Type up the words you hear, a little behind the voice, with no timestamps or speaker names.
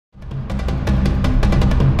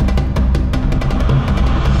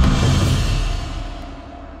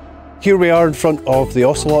Here we are in front of the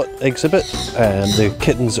ocelot exhibit, and the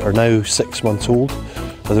kittens are now 6 months old.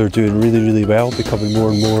 They're doing really well, becoming more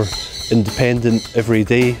and more independent every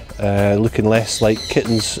day, looking less like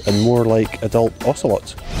kittens and more like adult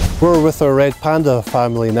ocelots. We're with our red panda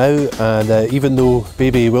family now, and even though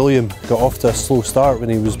baby William got off to a slow start when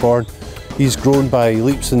he was born, he's grown by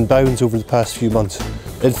leaps and bounds over the past few months.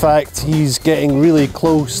 In fact, he's getting really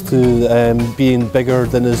close to being bigger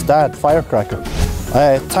than his dad, Firecracker.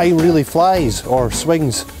 Time really flies, or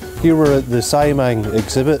swings. Here we're at the Siamang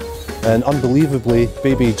exhibit, and unbelievably,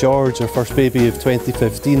 baby George, our first baby of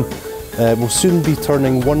 2015, will soon be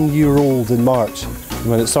turning 1 year old in March. And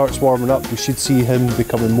when it starts warming up, we should see him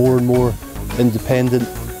becoming more and more independent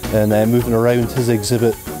and moving around his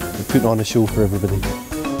exhibit and putting on a show for everybody.